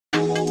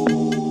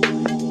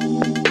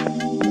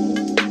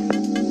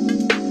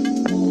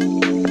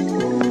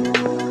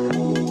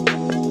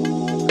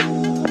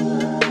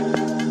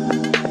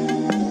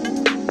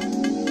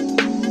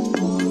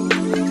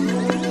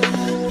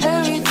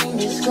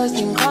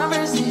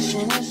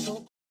Every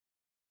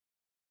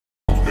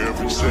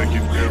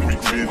second, every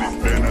minute,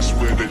 man, I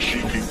swear that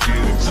she can get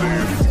it.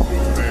 Saying if you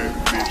a bad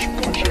bitch,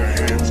 put your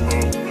hands up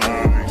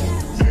high,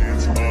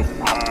 hands up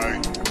high,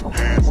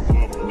 hands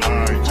up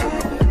high, till I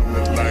feel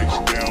the lights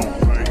down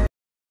right.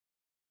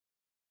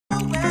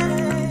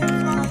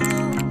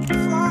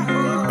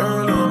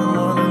 Early in the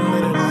morning,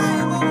 late at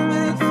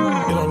night,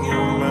 it don't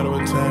even matter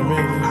what time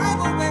it is.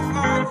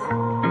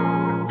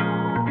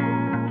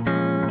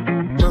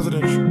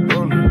 Presidential,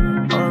 rolling,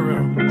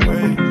 RM,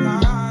 wait.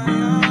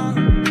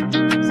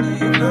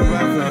 Whenever I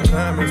found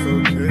time, it's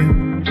okay.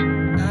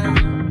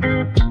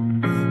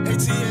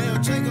 ATL,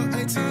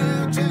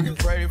 Jacob,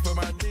 pray for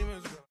my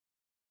demons.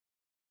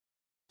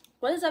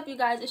 What is up, you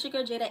guys? It's your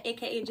girl Jada,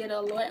 aka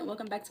Jada Lord, and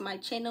welcome back to my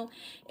channel.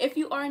 If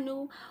you are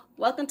new,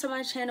 welcome to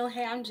my channel.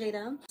 Hey, I'm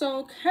Jada.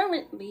 So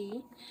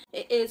currently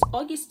it is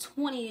August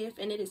 20th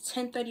and it is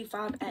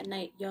 10:35 at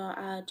night, y'all.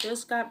 I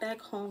just got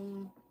back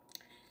home,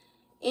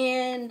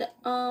 and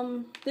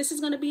this is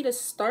gonna be the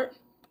start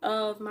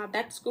of my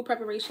back to school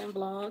preparation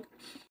vlog.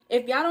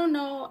 If y'all don't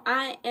know,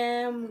 I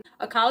am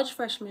a college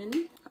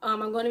freshman. I'm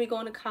going to be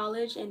going to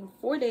college in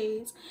 4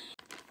 days.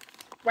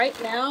 Right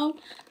now,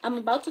 I'm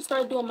about to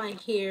start doing my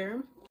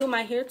hair. Do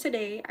my hair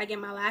today. I get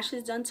my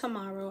lashes done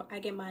tomorrow. I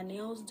get my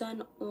nails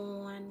done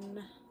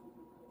on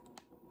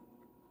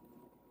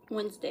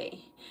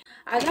Wednesday.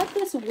 I got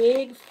this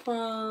wig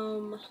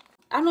from,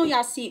 I know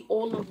y'all see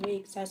all the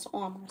wigs that's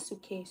on my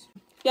suitcase.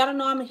 Y'all don't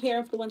know I'm a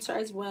hair influencer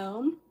as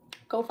well.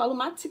 Go follow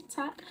my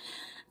TikTok,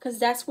 because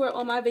that's where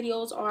all my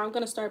videos are. I'm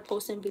going to start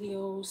posting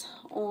videos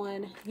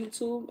on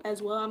YouTube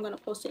as well. I'm going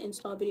to post an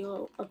install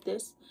video of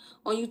this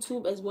on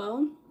YouTube as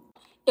well.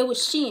 It was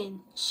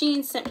Shein.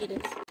 Shein sent me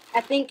this. I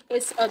think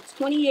it's a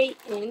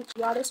 28-inch.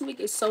 Y'all, this wig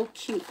is so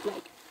cute.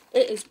 Like,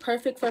 it is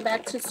perfect for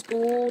back to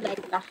school.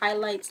 Like, the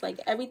highlights,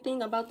 like,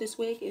 everything about this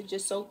wig is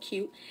just so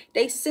cute.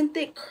 They sent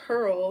it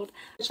curled,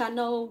 which I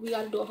know we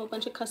got to do a whole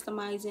bunch of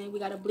customizing. We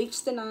got to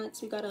bleach the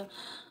knots. We got to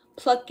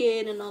pluck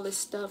it and all this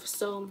stuff.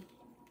 So,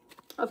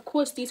 of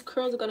course, these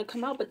curls are going to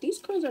come out. But these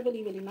curls are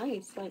really, really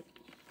nice. Like,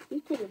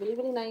 these curls are really,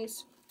 really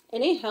nice.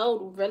 And they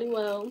held really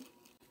well.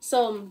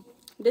 So,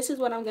 this is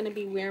what I'm going to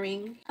be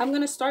wearing. I'm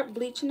going to start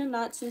bleaching the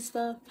knots and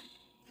stuff.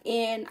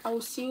 And I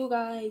will see you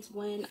guys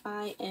when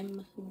I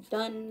am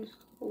done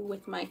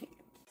with my hair.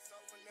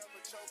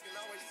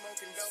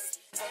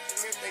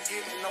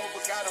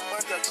 Got a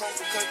month of coke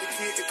because the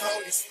kid the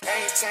coldest.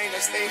 Ain't changed, I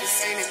stay the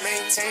same and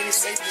maintain it.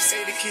 Safe to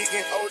say the kid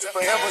get older.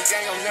 Forever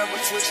gang, I'm never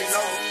switching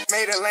over.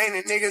 Made a lane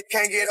and niggas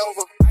can't get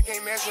over. I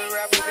can't mess with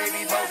rappers, they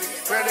be bogus.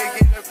 Rather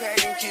get the pack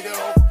and keep it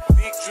open.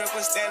 Big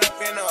dripper stand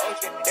up in the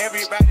ocean.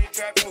 Everybody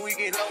trapping, we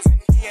get lost.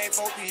 He ain't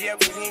focused yet,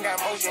 but he ain't got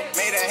motion.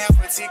 Made a half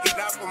a ticket,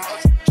 not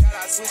promotion. Shout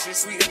out switching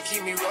sweet and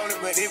keep me rolling.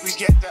 But if we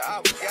get the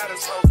op, we gotta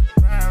smoke.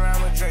 Ryan around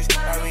with Drake,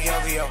 like we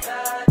OVO.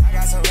 I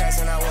got some rats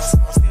and I want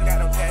some. Still got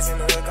them pass in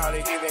the hood, call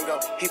it give and go.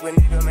 Keep a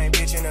nigga, man,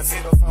 bitch in a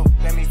figure four.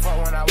 Let me fuck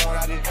when I want,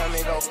 I just come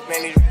and go.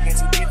 Man, these rackets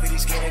too deep for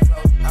these skinny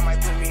clothes. I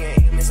might put me in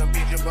him in some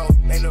picture boat.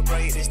 They look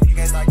bro, hit this stick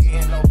ass like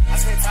getting low. I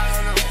spent time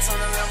on the racks on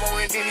the Lambo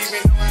and didn't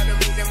even know how to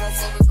move them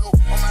motherfuckers go.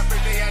 On my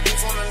birthday, I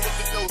just wanna look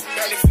the dough.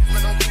 Barely fit,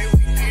 but don't play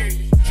with me,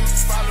 period.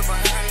 Juice follow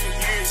behind in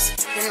the years.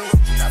 In the road,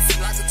 I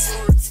feel like a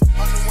tourist.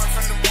 I'm the one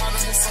from the bottom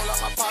who sold out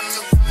my partner,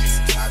 the bodies,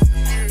 God,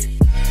 period.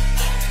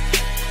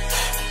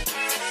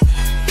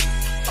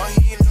 Oh,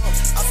 he know.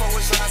 I fuck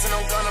with slides and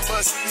I'm gonna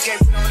bust. You can't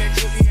put on that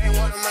drip, he ain't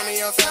want the money,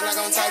 I'm fat like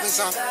I'm typing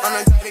some. I'm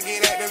the type to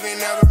get active and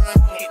never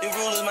run. Keep the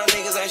rules, my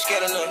niggas ain't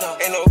scared of none.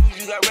 Ain't no rules,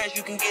 you got rats,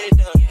 you can get it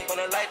done. On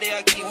a light day,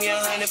 I keep me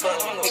 100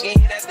 bucks. They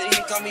can hit after he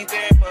call me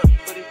very fun.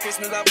 For the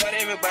Christmas, I bought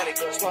everybody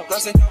clothes.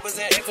 Gloss and coppers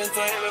and infants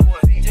for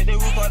everyone. Take the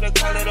roof out the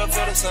collar, the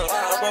feel the sun.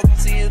 I broke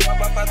and see his pop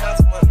by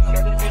 5,000 months.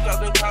 Got this bitch off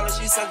the collar,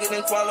 she suck it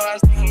and swallow. I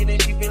stick it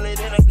and she feel it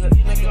in her gut.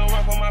 Nigga don't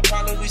rock on my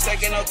problems, we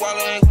stacking up wallow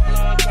and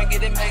guala and try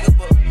get it mega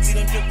book. See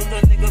them triple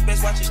little nigga,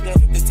 best watch your step.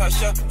 This top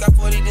shelf, got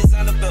 40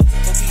 designer belts.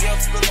 OPF,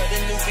 look like the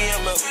new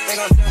BMW. They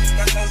gon' dump,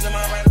 got those in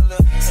my right or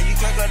left. So you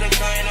crack up the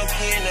car, ain't no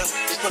key in there.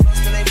 Just put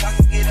those in they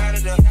pocket, get out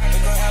of there.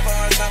 They gon' have a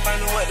hard time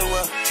finding what to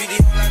wear. Treat the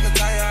hoe like a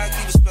tire, I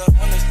keep a spell.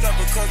 On the stuff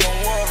because I'm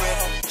worried.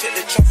 Check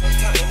the trucks, I'm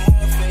turning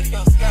more face.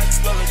 Sky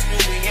explorer,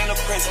 Snoopy, and a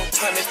press. I'm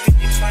turning 50,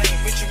 flying,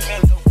 Richard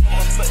Mello.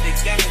 I'm but they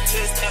damage to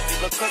his empty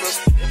because I'm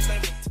spitting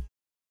flavor.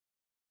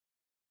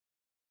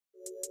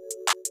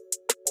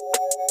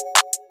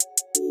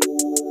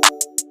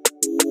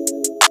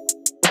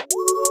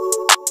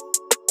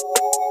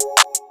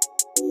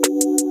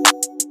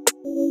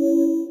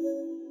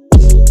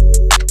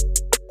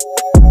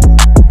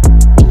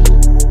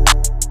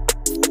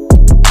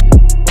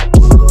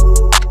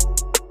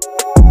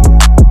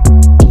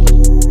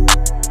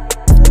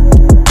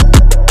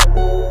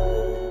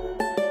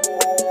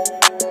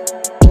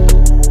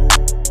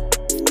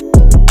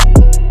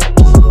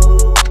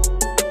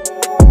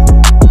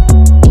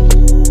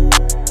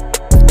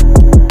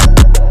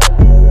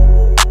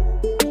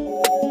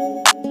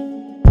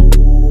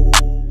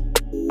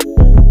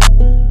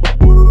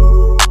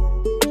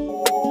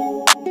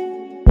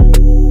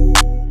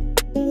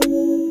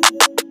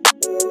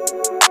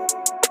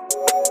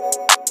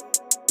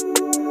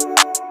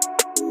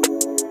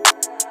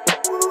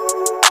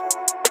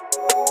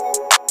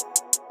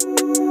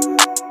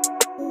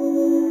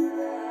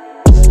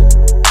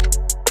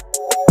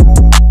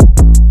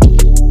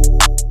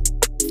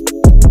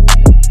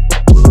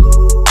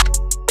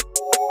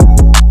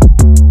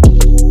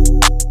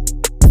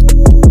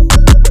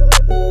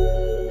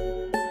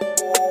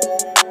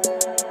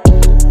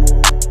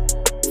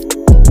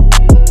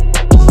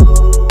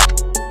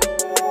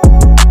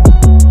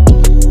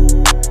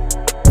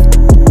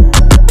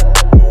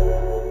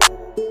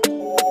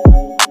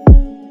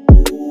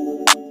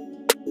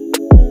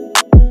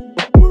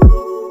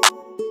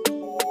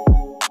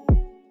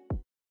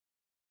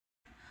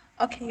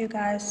 Okay, you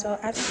guys, so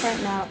as of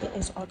right now, it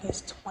is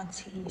August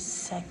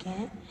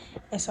 22nd.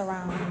 It's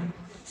around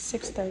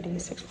 6:30,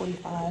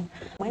 6:45.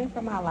 Waiting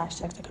for my lash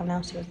tech to come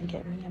downstairs and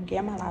get me. I'm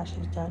getting my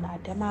lashes done. I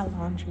did my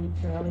laundry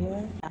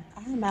earlier.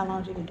 I had my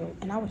laundry to do,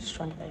 and I was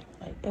struggling.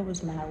 Like, it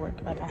was mad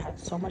work. Like, I had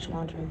so much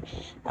laundry.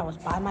 I was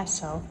by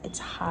myself. It's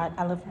hot.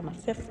 I live on the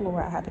 5th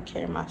floor. I had to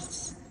carry my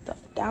stuff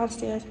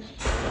downstairs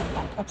and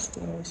back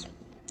upstairs.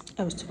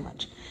 It was too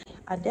much.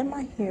 I did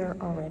my hair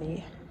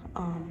already.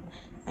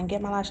 And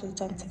get my lashes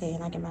done today,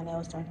 and I get my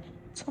nails done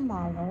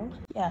tomorrow.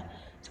 Yeah.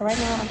 So right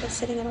now I'm just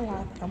sitting in a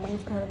loft. I'm waiting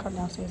for her to come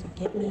downstairs and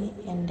get me,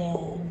 and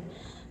then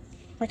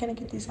we're gonna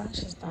get these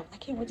lashes done. I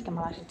can't wait to get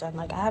my lashes done.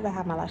 Like, I haven't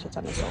had my lashes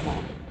done in so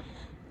long.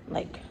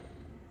 Like,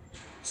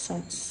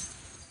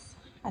 since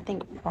I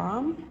think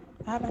prom.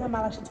 I haven't had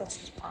my lashes done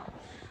since prom.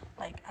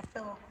 Like, I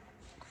feel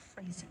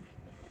crazy.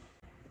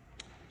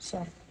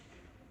 So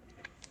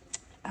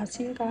I'll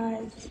see you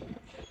guys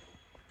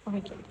when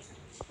we get there.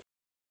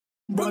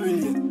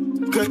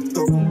 Babylon, get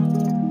up,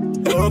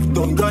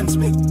 uptown,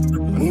 gunsmith,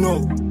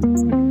 no,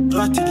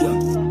 Latidia.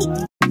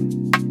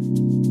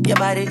 Your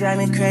body drive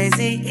me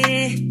crazy.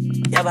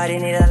 Your body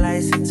need a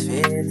license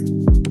fit.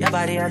 Your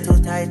body are too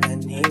tight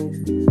and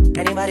neat.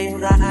 Anybody who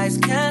got eyes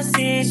can't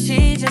see.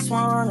 She just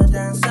wanna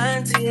dance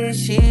and tease.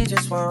 She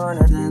just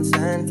wanna dance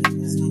and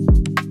tease.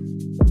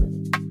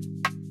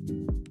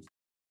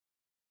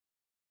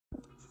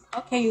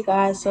 Okay, you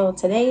guys, so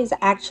today is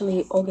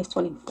actually August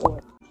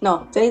 24th.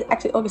 No, today's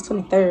actually August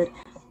 23rd.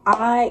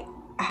 I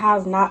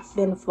have not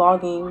been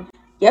vlogging.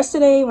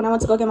 Yesterday, when I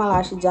went to go get my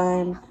lashes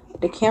done,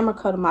 the camera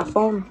cut on my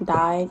phone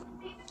died.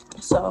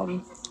 So,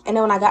 and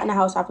then when I got in the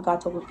house, I forgot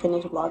to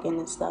finish vlogging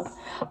and stuff.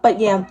 But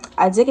yeah,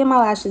 I did get my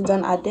lashes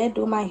done. I did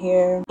do my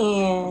hair.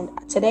 And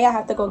today I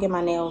have to go get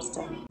my nails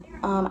done.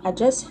 I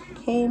just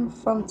came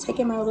from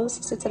taking my little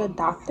sister to the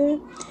doctor.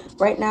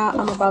 Right now,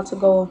 I'm about to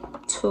go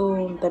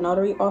to the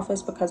notary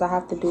office because I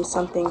have to do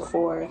something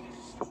for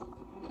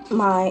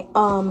my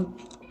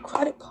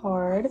credit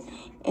card,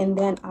 and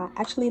then I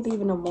actually leave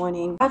in the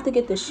morning. I have to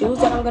get the shoes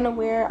that I'm gonna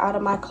wear out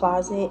of my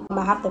closet.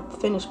 I have to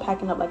finish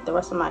packing up like the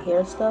rest of my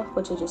hair stuff,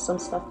 which is just some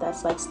stuff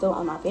that's like still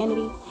on my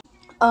vanity.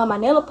 My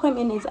nail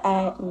appointment is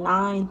at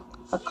 9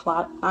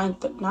 o'clock,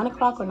 9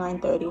 o'clock or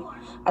 9:30.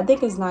 I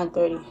think it's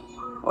 9:30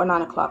 or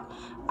 9 o'clock.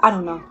 I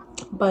don't know,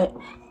 but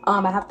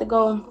I have to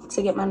go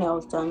to get my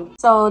nails done.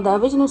 So the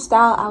original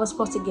style I was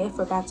supposed to get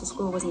for back to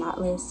school was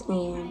knotless,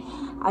 and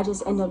I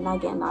just ended up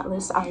not getting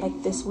knotless. I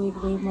like this wig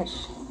way much.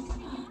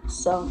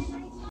 So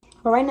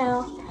but right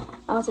now,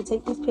 I want to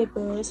take these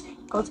papers,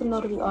 go to the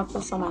notary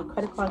office so my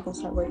credit card can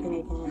start working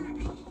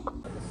again.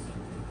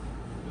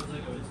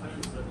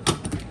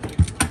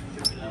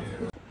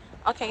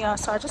 Okay, y'all,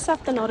 so I just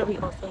left the notary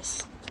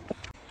office.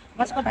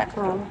 Let's go back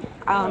home.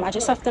 I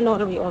just left the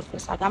notary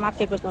office. I got my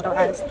papers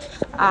notarized.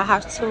 I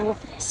have to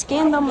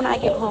scan them when I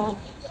get home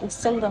and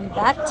send them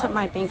back to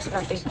my bank so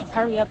that they can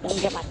hurry up and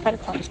get my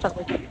credit card started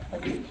working,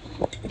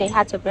 because they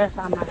had to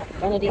verify my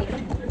identity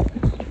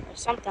or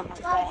something like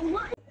that.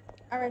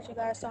 Alright, you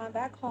guys, so I'm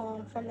back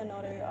home from the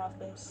notary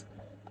office.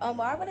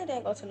 Well, I really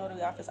didn't go to the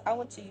notary office. I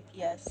went to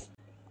UPS.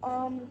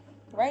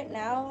 Right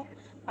now,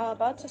 I'm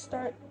about to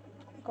start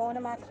going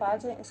in my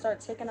closet and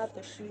start taking out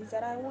the shoes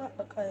that I want,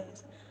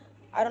 because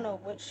I don't know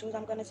what shoes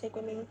I'm going to take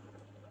with me.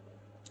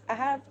 I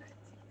have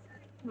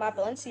my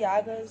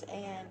Balenciagas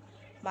and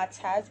my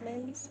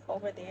Tasmans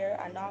over there.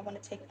 I know I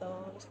want to take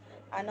those.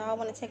 I know I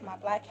want to take my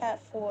Black Cat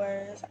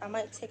 4s. I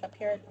might take a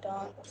pair of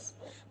Dunks.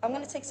 I'm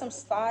going to take some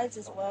slides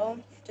as well,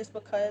 just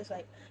because,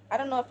 like, I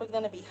don't know if it's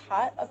going to be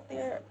hot up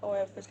there or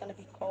if it's going to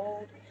be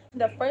cold.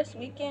 The first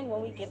weekend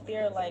when we get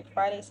there, like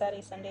Friday,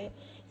 Saturday, Sunday,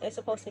 it's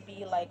supposed to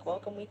be like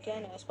welcome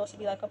weekend, and it's supposed to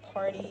be like a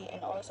party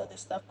and all this other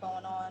stuff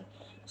going on.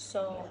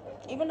 So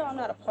even though I'm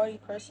not a party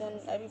person,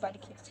 everybody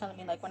keeps telling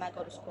me, like, when I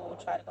go to school,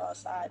 try to go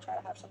outside, try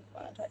to have some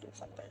fun, try to do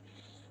something.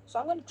 So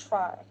I'm gonna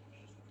try,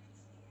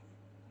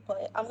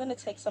 but I'm gonna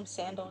take some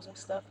sandals and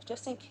stuff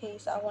just in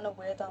case I want to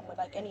wear them with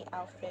like any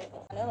outfit.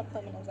 My nail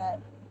appointment is at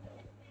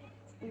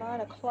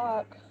 9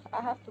 o'clock.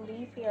 I have to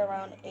leave here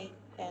around 8,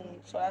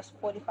 and so that's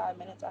 45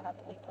 minutes I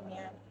have to leave from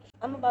here.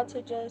 I'm about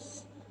to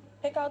just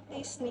pick out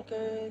these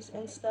sneakers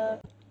and stuff,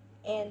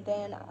 and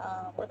then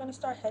we're gonna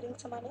start heading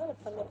to my nail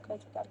appointment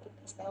because we gotta get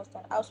these nails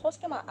done. I was supposed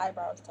to get my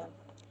eyebrows done,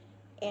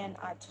 and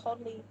I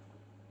totally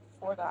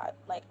forgot.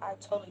 Like, I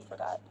totally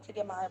forgot to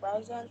get my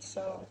eyebrows done,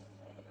 so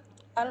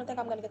I don't think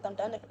I'm gonna get them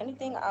done. If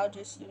anything, I'll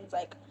just use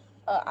like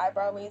a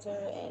eyebrow razor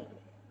and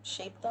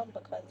shape them,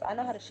 because I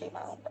know how to shape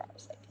my own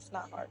brows. Like, it's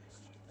not hard.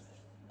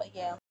 But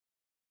yeah.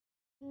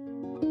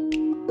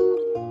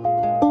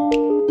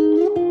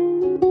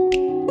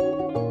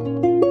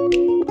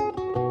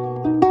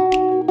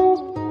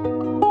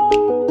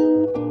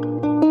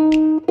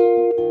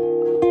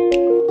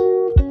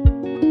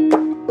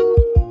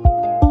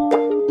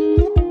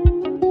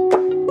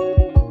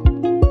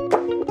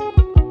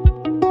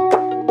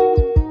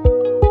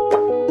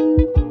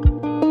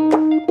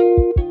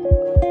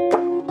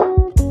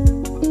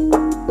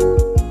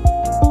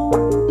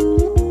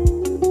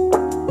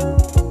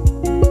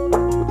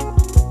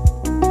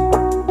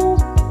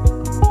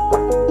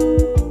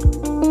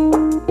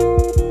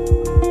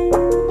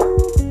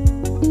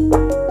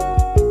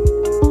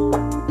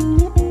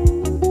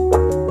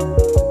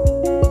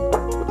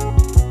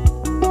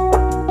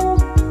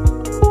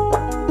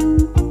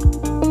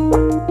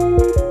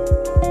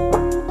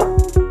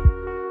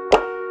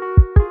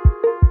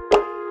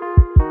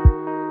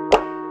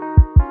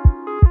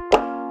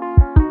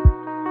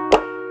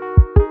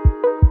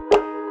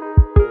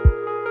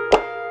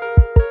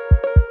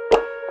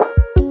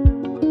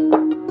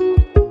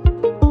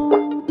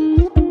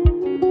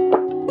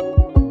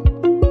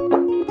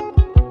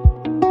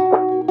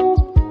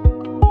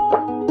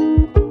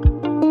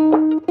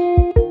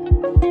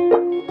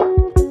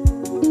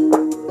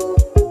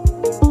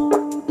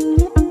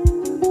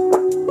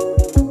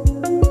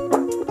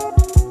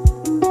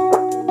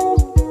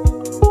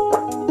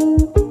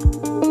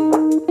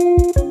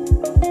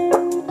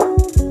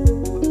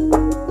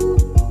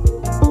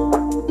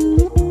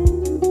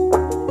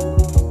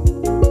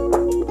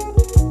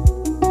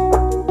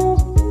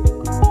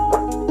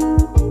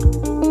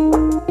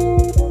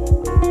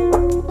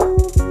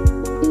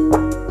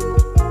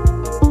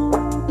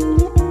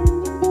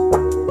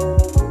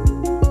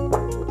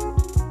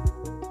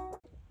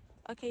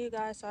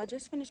 I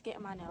just finished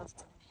getting my nails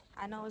done.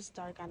 I know it's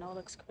dark. I know it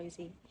looks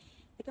crazy.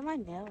 Look at my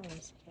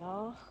nails,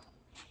 y'all.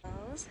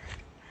 Nails.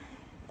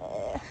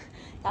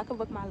 Y'all can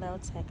book my little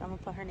tech. I'm gonna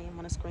put her name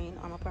on the screen.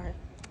 I'm gonna put her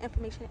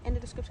information in the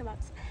description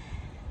box.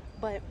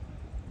 But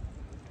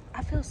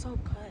I feel so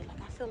good.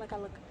 Like, I feel like I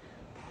look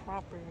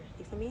proper.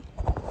 You feel me?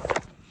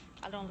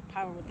 I don't look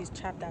proper with these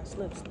chapped ass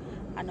lips.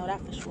 I know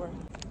that for sure.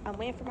 I'm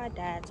waiting for my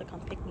dad to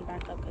come pick me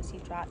back up because he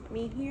dropped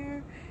me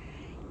here.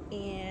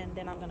 And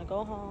then I'm gonna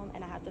go home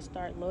and I have to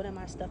start loading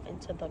my stuff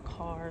into the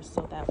car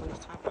so that when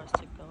it's time for us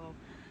to go,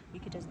 we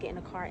could just get in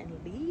the car and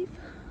leave.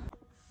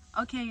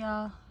 Okay,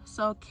 y'all,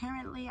 so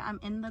currently I'm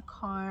in the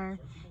car.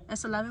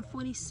 It's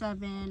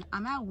 11:47.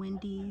 I'm at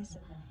Wendy's.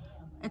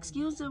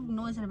 Excuse the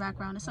noise in the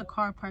background. It's a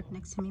car parked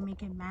next to me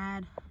making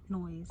mad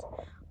noise.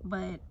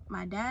 But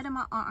my dad and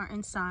my aunt are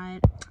inside.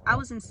 I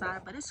was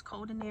inside, but it's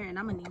cold in there and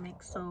I'm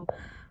anemic, so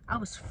I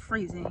was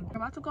freezing. We're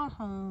about to go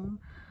home.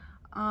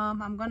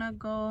 I'm gonna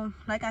go,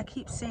 like I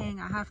keep saying,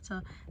 I have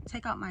to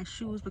take out my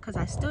shoes because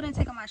I still didn't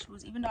take out my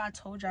shoes. Even though I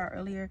told y'all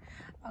earlier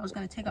I was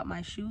gonna take out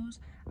my shoes,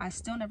 I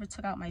still never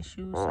took out my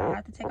shoes, so I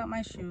have to take out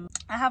my shoes.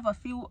 I have a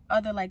few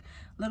other like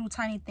little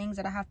tiny things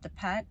that I have to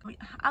pack.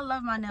 I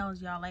love my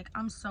nails, y'all. Like,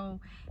 I'm so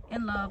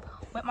in love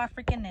with my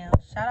freaking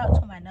nails. Shout out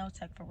to my nail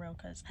tech for real,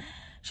 because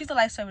she's a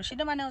lifesaver. She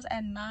did my nails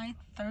at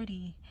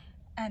 9:30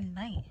 at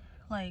night.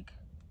 Like,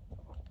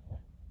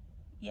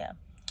 yeah.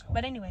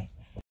 But anyway,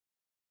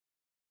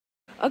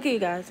 okay, you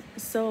guys,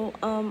 so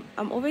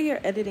I'm over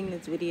here editing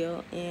this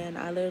video and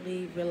I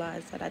literally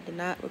realized that I did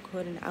not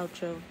record an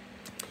outro.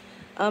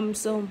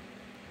 So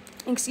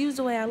excuse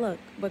the way I look,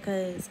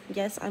 because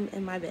yes, I'm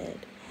in my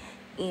bed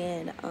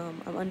and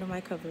I'm under my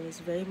covers,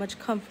 very much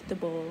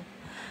comfortable.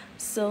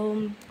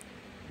 So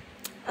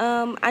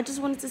I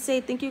just wanted to say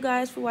thank you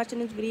guys for watching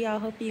this video. I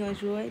hope you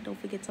enjoyed. Don't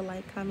forget to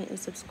like, comment, and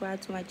subscribe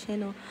to my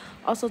channel.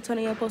 Also turn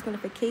on your post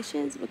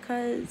notifications,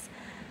 because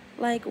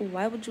like,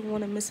 why would you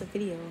want to miss a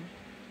video?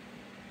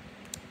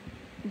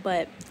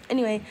 But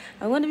anyway,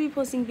 I'm going to be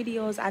posting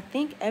videos, I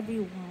think,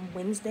 every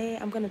Wednesday.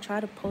 I'm going to try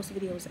to post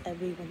videos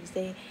every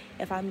Wednesday.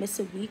 If I miss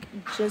a week,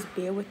 just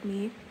bear with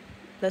me.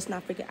 Let's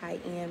not forget I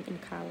am in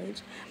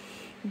college.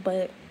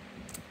 But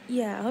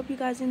yeah, I hope you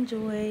guys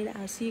enjoyed.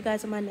 I'll see you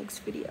guys in my next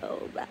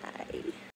video. Bye.